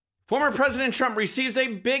Former President Trump receives a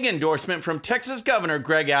big endorsement from Texas Governor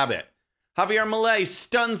Greg Abbott. Javier Milei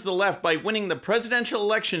stuns the left by winning the presidential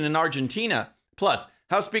election in Argentina. Plus,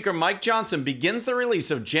 House Speaker Mike Johnson begins the release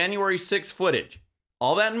of January 6 footage.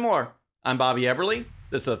 All that and more. I'm Bobby Eberle.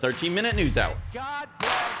 This is a 13-minute news hour. God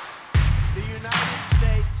bless the United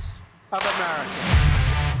States of America.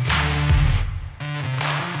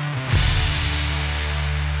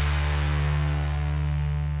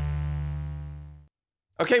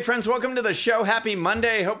 Okay, friends, welcome to the show. Happy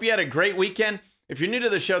Monday. Hope you had a great weekend. If you're new to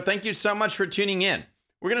the show, thank you so much for tuning in.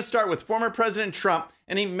 We're going to start with former President Trump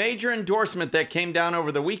and a major endorsement that came down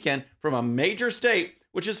over the weekend from a major state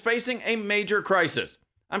which is facing a major crisis.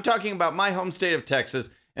 I'm talking about my home state of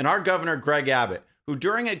Texas and our governor, Greg Abbott, who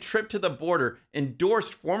during a trip to the border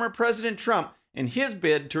endorsed former President Trump in his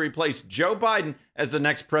bid to replace Joe Biden as the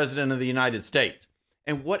next president of the United States.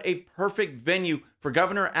 And what a perfect venue for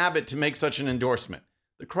Governor Abbott to make such an endorsement.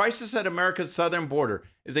 The crisis at America's southern border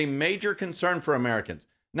is a major concern for Americans,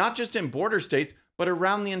 not just in border states, but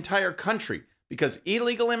around the entire country, because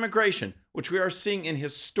illegal immigration, which we are seeing in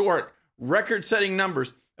historic, record-setting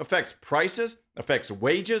numbers, affects prices, affects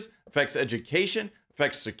wages, affects education,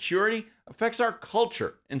 affects security, affects our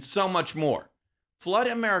culture, and so much more. Flood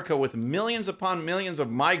America with millions upon millions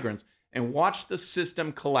of migrants and watch the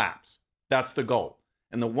system collapse. That's the goal.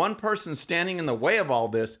 And the one person standing in the way of all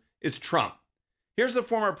this is Trump. Here's the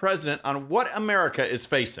former president on what America is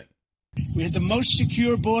facing. We had the most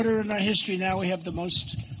secure border in our history. Now we have the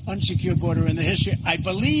most unsecure border in the history, I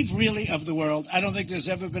believe, really, of the world. I don't think there's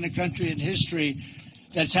ever been a country in history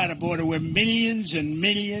that's had a border where millions and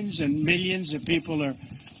millions and millions of people are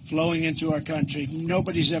flowing into our country.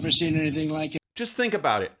 Nobody's ever seen anything like it. Just think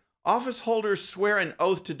about it. Office holders swear an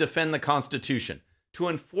oath to defend the Constitution, to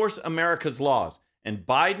enforce America's laws. And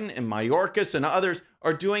Biden and Mayorkas and others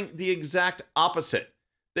are doing the exact opposite.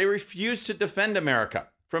 They refuse to defend America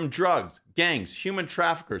from drugs, gangs, human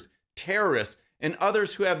traffickers, terrorists, and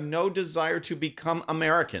others who have no desire to become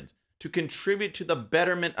Americans, to contribute to the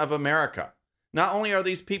betterment of America. Not only are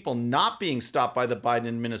these people not being stopped by the Biden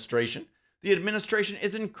administration, the administration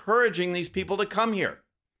is encouraging these people to come here.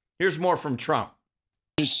 Here's more from Trump.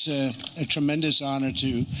 It's a tremendous honor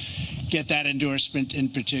to get that endorsement in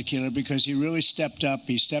particular because he really stepped up.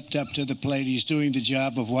 He stepped up to the plate. He's doing the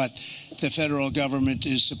job of what the federal government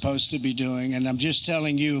is supposed to be doing. And I'm just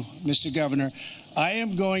telling you, Mr. Governor, I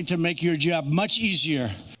am going to make your job much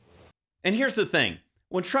easier. And here's the thing.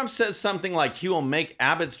 When Trump says something like he will make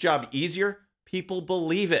Abbott's job easier, people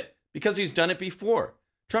believe it because he's done it before.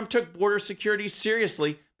 Trump took border security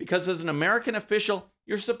seriously because as an American official,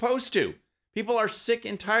 you're supposed to. People are sick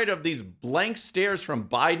and tired of these blank stares from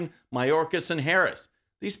Biden, Mayorkas, and Harris.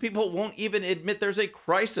 These people won't even admit there's a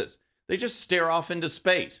crisis. They just stare off into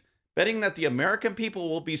space, betting that the American people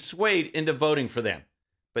will be swayed into voting for them.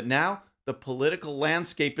 But now, the political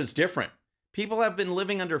landscape is different. People have been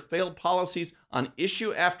living under failed policies on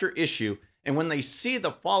issue after issue, and when they see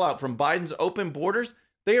the fallout from Biden's open borders,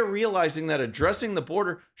 they are realizing that addressing the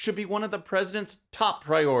border should be one of the president's top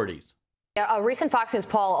priorities. A recent Fox News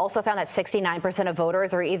poll also found that 69% of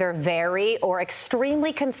voters are either very or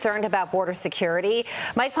extremely concerned about border security.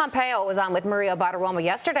 Mike Pompeo was on with Maria Bartiromo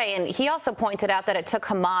yesterday, and he also pointed out that it took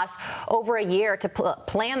Hamas over a year to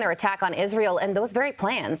plan their attack on Israel, and those very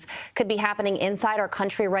plans could be happening inside our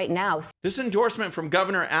country right now. This endorsement from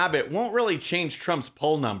Governor Abbott won't really change Trump's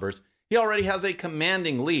poll numbers. He already has a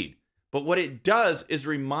commanding lead. But what it does is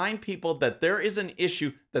remind people that there is an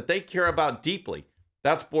issue that they care about deeply.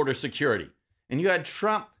 That's border security. And you had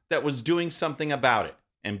Trump that was doing something about it,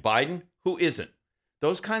 and Biden who isn't.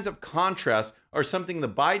 Those kinds of contrasts are something the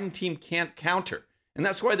Biden team can't counter. And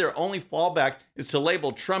that's why their only fallback is to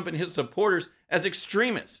label Trump and his supporters as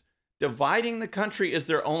extremists. Dividing the country is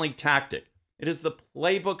their only tactic. It is the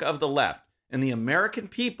playbook of the left, and the American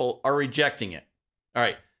people are rejecting it. All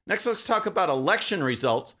right, next let's talk about election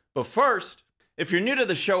results. But first, if you're new to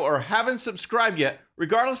the show or haven't subscribed yet,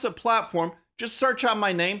 regardless of platform, just search out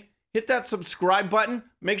my name, hit that subscribe button,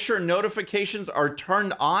 make sure notifications are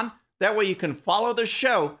turned on. That way you can follow the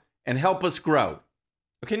show and help us grow.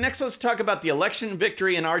 Okay, next let's talk about the election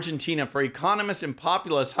victory in Argentina for economist and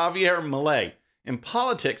populist Javier Milei. In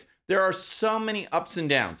politics, there are so many ups and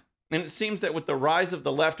downs, and it seems that with the rise of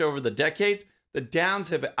the left over the decades, the downs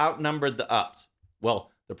have outnumbered the ups.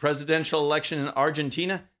 Well, the presidential election in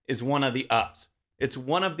Argentina is one of the ups. It's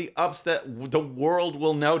one of the ups that the world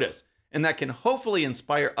will notice, and that can hopefully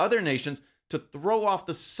inspire other nations to throw off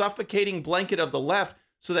the suffocating blanket of the left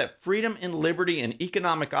so that freedom and liberty and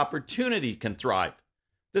economic opportunity can thrive.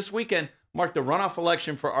 This weekend marked the runoff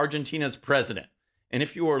election for Argentina's president. And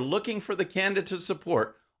if you are looking for the candidate to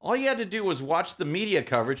support, All you had to do was watch the media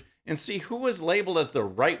coverage and see who was labeled as the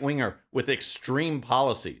right-winger with extreme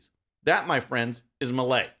policies. That, my friends, is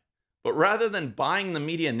Milei. But rather than buying the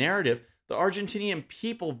media narrative, the Argentinian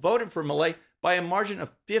people voted for Milei by a margin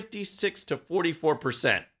of 56 to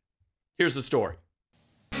 44%. Here's the story.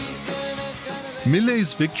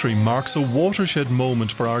 Milei's victory marks a watershed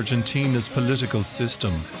moment for Argentina's political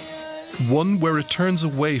system. One where it turns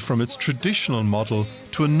away from its traditional model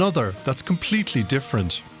to another that's completely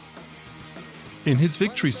different. In his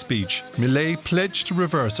victory speech, Milei pledged to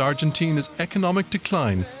reverse Argentina's economic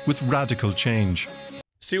decline with radical change.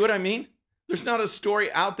 See what I mean? There's not a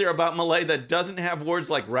story out there about Milei that doesn't have words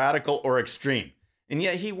like radical or extreme, and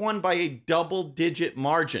yet he won by a double-digit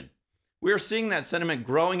margin. We are seeing that sentiment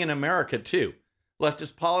growing in America too.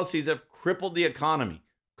 Leftist policies have crippled the economy,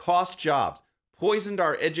 cost jobs, poisoned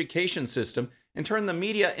our education system, and turned the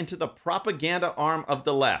media into the propaganda arm of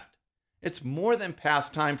the left. It's more than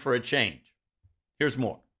past time for a change. Here's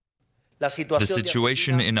more. The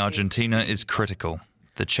situation in Argentina is critical.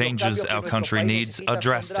 The changes our country needs are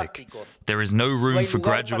drastic. There is no room for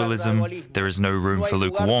gradualism. There is no room for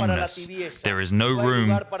lukewarmness. There is no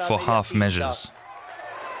room for half measures.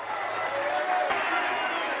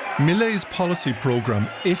 Milei's policy program,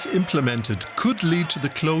 if implemented, could lead to the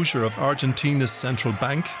closure of Argentina's central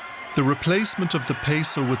bank, the replacement of the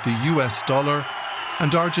peso with the US dollar,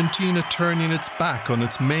 and Argentina turning its back on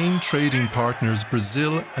its main trading partners,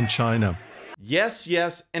 Brazil and China. Yes,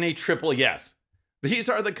 yes, and a triple yes. These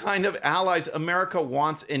are the kind of allies America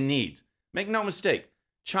wants and needs. Make no mistake,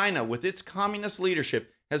 China, with its communist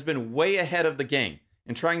leadership, has been way ahead of the game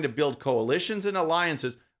in trying to build coalitions and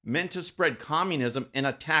alliances meant to spread communism and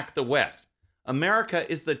attack the West.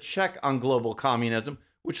 America is the check on global communism,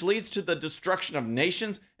 which leads to the destruction of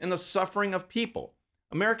nations and the suffering of people.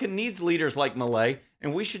 America needs leaders like Milei,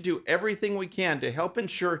 and we should do everything we can to help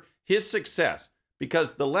ensure his success,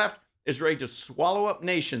 because the left is ready to swallow up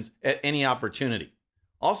nations at any opportunity.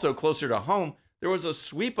 Also, closer to home, there was a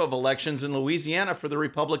sweep of elections in Louisiana for the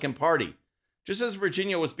Republican Party. Just as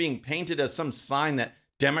Virginia was being painted as some sign that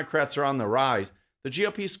Democrats are on the rise, the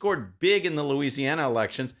GOP scored big in the Louisiana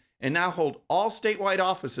elections and now hold all statewide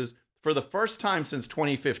offices for the first time since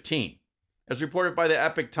 2015. As reported by the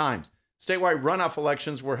Epic Times, statewide runoff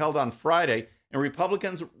elections were held on Friday, and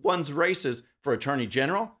Republicans won races for Attorney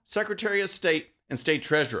General, Secretary of State, and State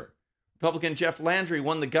Treasurer. Republican Jeff Landry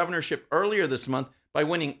won the governorship earlier this month by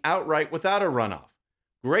winning outright without a runoff.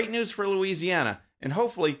 Great news for Louisiana, and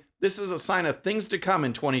hopefully this is a sign of things to come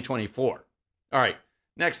in 2024. All right,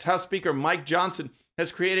 next, House Speaker Mike Johnson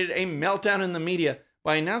has created a meltdown in the media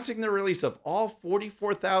by announcing the release of all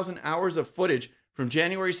 44,000 hours of footage from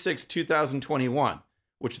January 6, 2021,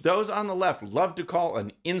 which those on the left love to call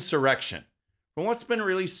an insurrection. From what's been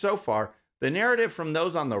released so far, the narrative from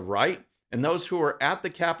those on the right and those who were at the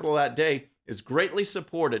Capitol that day is greatly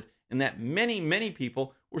supported, and that many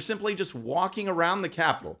people were simply just walking around the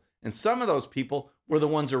Capitol, and some of those people were the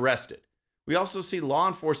ones arrested. We also see law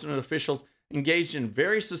enforcement officials engaged in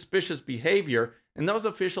very suspicious behavior, and those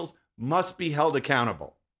officials must be held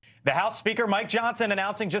accountable. The House Speaker Mike Johnson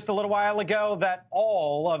announcing just a little while ago that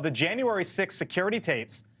all of the January 6 security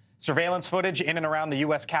tapes, surveillance footage in and around the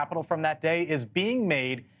U.S. Capitol from that day, is being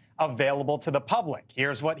made available to the public.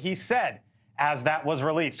 Here's what he said as that was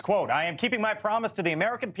released. Quote, "I am keeping my promise to the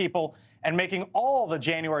American people and making all the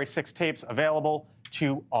January 6 tapes available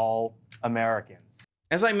to all Americans."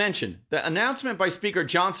 As I mentioned, the announcement by Speaker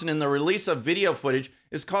Johnson and the release of video footage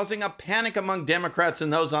is causing a panic among Democrats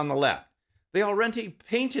and those on the left. They already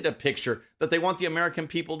painted a picture that they want the American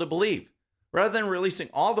people to believe. Rather than releasing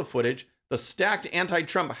all the footage, the stacked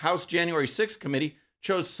anti-Trump House January 6 committee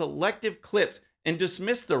chose selective clips and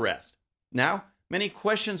dismissed the rest. Now, many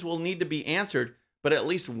questions will need to be answered, but at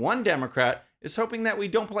least one Democrat is hoping that we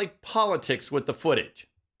don't play politics with the footage.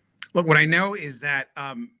 Look, what I know is that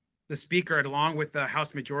the Speaker, along with the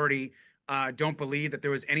House majority, don't believe that there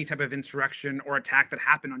was any type of insurrection or attack that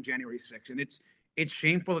happened on January 6th. And it's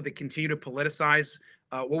shameful that they continue to politicize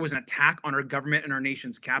what was an attack on our government and our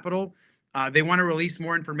nation's capital. They want to release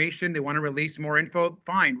more information. They want to release more info.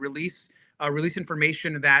 Fine, release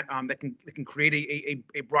information that can create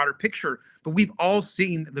a broader picture. But we've all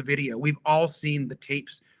seen the video. We've all seen the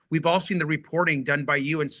tapes. We've all seen the reporting done by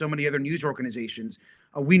you and so many other news organizations.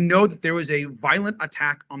 We know that there was a violent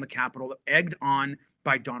attack on the Capitol, egged on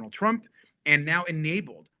by Donald Trump and now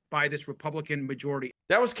enabled by this Republican majority.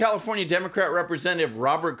 That was California Democrat Representative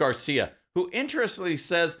Robert Garcia, who interestingly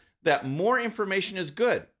says that more information is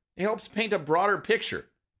good. It helps paint a broader picture,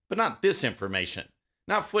 but not disinformation.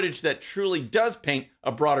 Not footage that truly does paint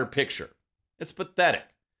a broader picture. It's pathetic.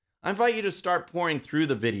 I invite you to start pouring through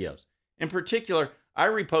the videos. In particular, I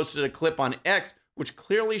reposted a clip on X which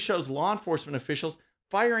clearly shows law enforcement officials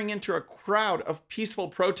firing into a crowd of peaceful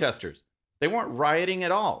protesters. They weren't rioting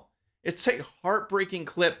at all. It's a heartbreaking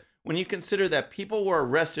clip when you consider that people were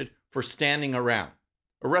arrested for standing around,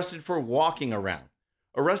 arrested for walking around,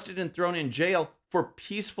 arrested and thrown in jail for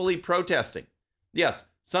peacefully protesting. Yes,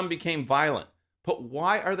 some became violent, but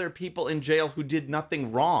why are there people in jail who did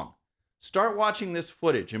nothing wrong? Start watching this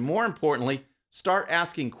footage, and more importantly, start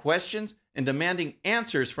asking questions and demanding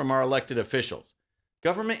answers from our elected officials.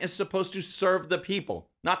 Government is supposed to serve the people,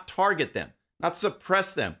 not target them, not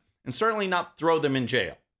suppress them, and certainly not throw them in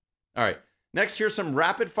jail. All right, next, here's some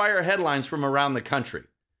rapid-fire headlines from around the country.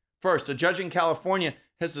 First, a judge in California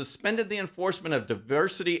has suspended the enforcement of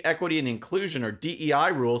diversity, equity, and inclusion, or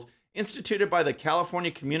DEI, rules instituted by the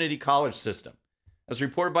California Community College system. As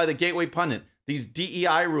reported by the Gateway Pundit, these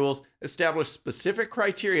DEI rules establish specific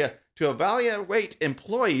criteria to evaluate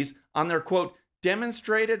employees on their, quote,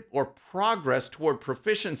 demonstrated or progress toward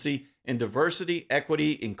proficiency in diversity,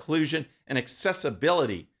 equity, inclusion, and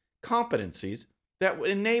accessibility competencies that would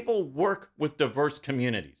enable work with diverse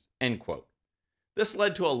communities, end quote. This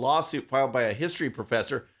led to a lawsuit filed by a history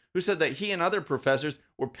professor who said that he and other professors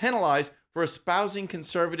were penalized for espousing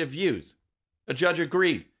conservative views. A judge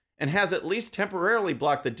agreed and has at least temporarily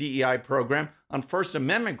blocked the DEI program on First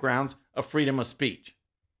Amendment grounds of freedom of speech.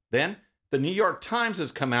 Then, the New York Times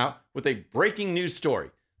has come out with a breaking news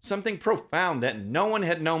story, something profound that no one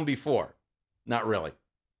had known before. Not really.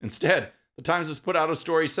 Instead, the Times has put out a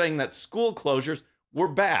story saying that school closures were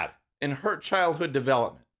bad and hurt childhood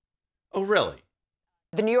development. Oh, really?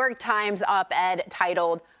 The New York Times op-ed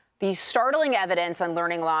titled, "The Startling Evidence on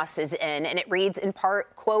Learning Loss is In," and it reads in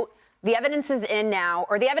part, quote, the evidence is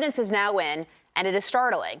now in, and it is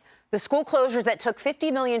startling. The school closures that took 50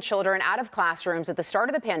 million children out of classrooms at the start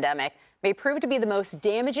of the pandemic may prove to be the most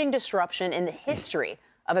damaging disruption in the history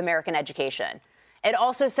of American education. It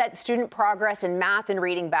also set student progress in math and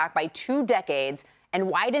reading back by 2 decades and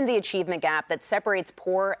widened the achievement gap that separates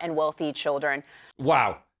poor and wealthy children.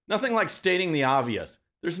 Wow. Nothing like stating the obvious.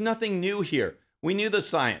 There's nothing new here. We knew the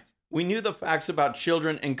science. We knew the facts about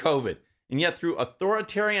children and COVID. And yet through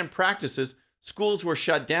authoritarian practices, schools were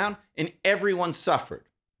shut down and everyone suffered.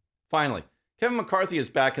 Finally, Kevin McCarthy is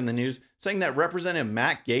back in the news, saying that Representative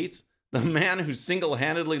Matt Gaetz, the man who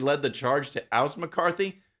single-handedly led the charge to oust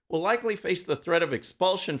McCarthy, will likely face the threat of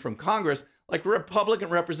expulsion from Congress like Republican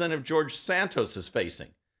Representative George Santos is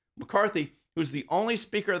facing. McCarthy, who's the only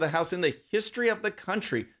Speaker of the House in the history of the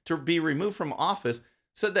country to be removed from office,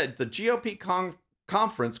 said that the GOP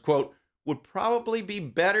conference, quote, would probably be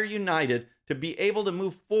better united to be able to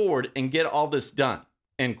move forward and get all this done,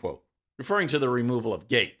 end quote, referring to the removal of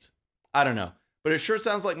Gaetz. I don't know, but it sure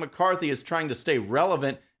sounds like McCarthy is trying to stay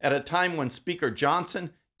relevant at a time when Speaker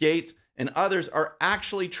Johnson, Gaetz, and others are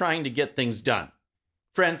actually trying to get things done.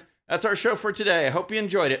 Friends, that's our show for today. I hope you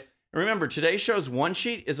enjoyed it. And remember, today's show's one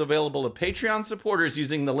sheet is available to Patreon supporters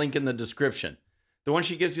using the link in the description. The one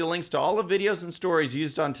sheet gives you links to all the videos and stories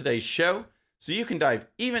used on today's show, so you can dive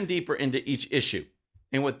even deeper into each issue.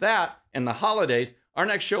 And with that, and the holidays, our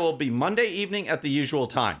next show will be Monday evening at the usual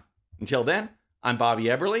time. Until then, I'm Bobby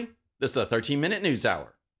Eberle. This is a 13-Minute News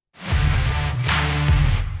Hour.